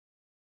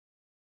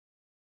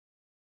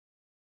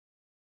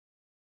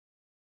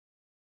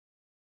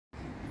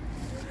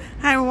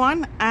Hi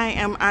everyone, I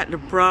am at the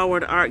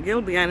Broward Art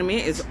Guild. Behind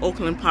me is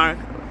Oakland Park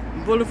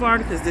Blvd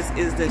because this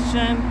is the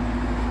Shen.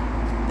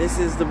 This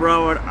is the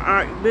Broward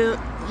Art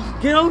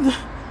Guild.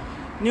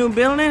 New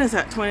building is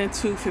at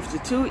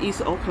 2252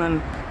 East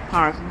Oakland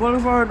Park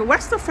Boulevard,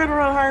 west of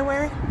Federal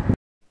Highway.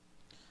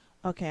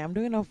 Okay, I'm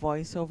doing a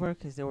voiceover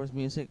because there was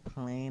music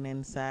playing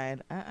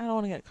inside. I don't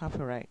want to get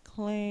copyright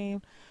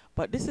claim,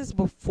 but this is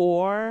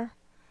before.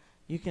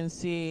 You can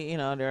see,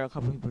 there are a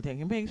couple people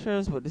taking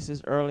pictures, but this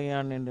is early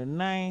on in the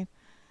night.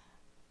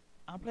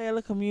 I'll play a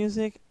little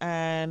music,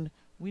 and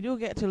we do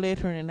get to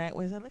later in the night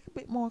where it's a little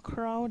bit more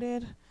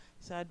crowded.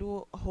 So I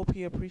do hope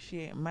you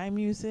appreciate my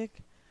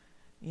music,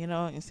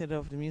 instead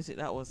of the music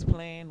that was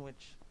playing,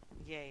 which,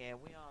 yeah,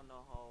 we all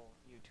know how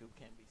YouTube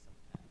can be sometimes.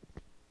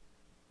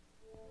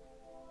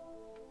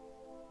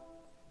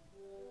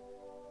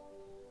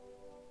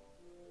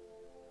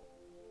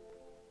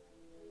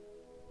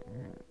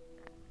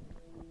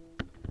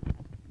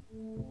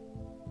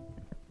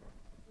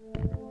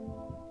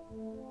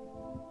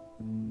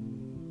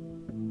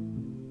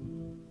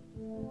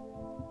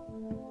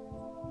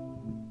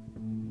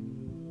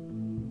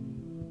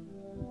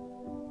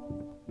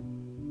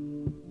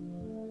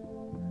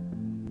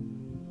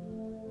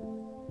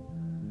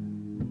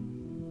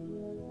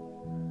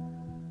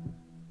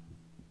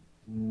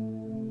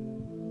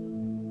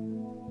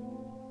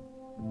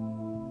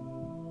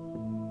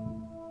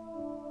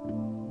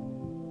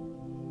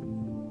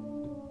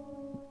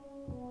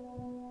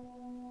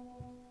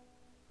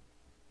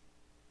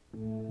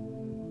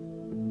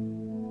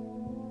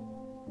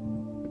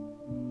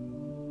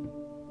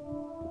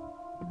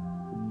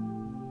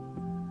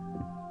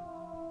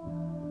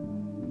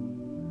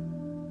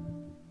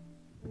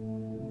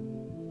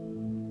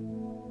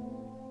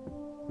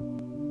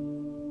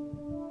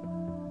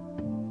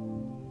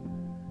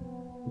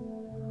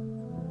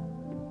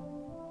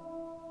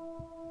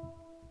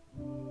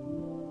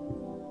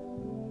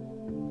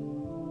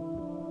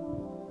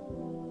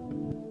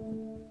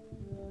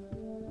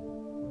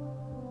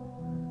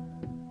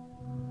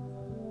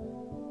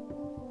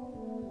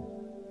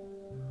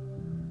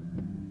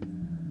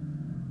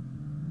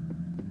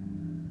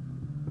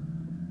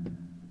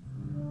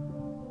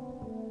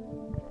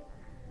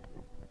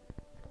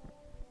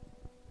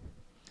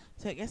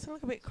 So it gets a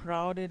little bit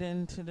crowded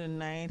into the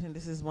night, and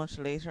this is much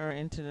later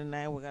into the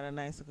night. We got a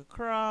nice little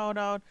crowd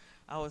out.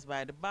 I was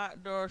by the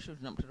back door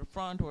shooting up to the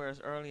front, whereas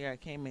earlier I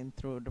came in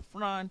through the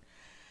front.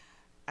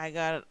 I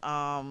got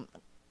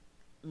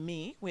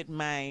me with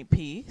my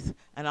piece,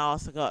 and I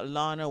also got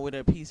Lana with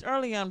a piece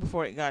early on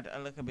before it got a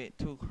little bit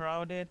too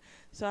crowded.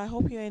 So I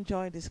hope you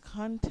enjoy this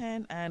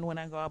content, and when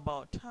I go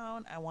about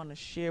town, I want to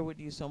share with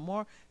you some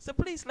more. So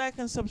please like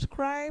and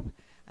subscribe,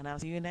 and I'll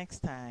see you next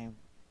time.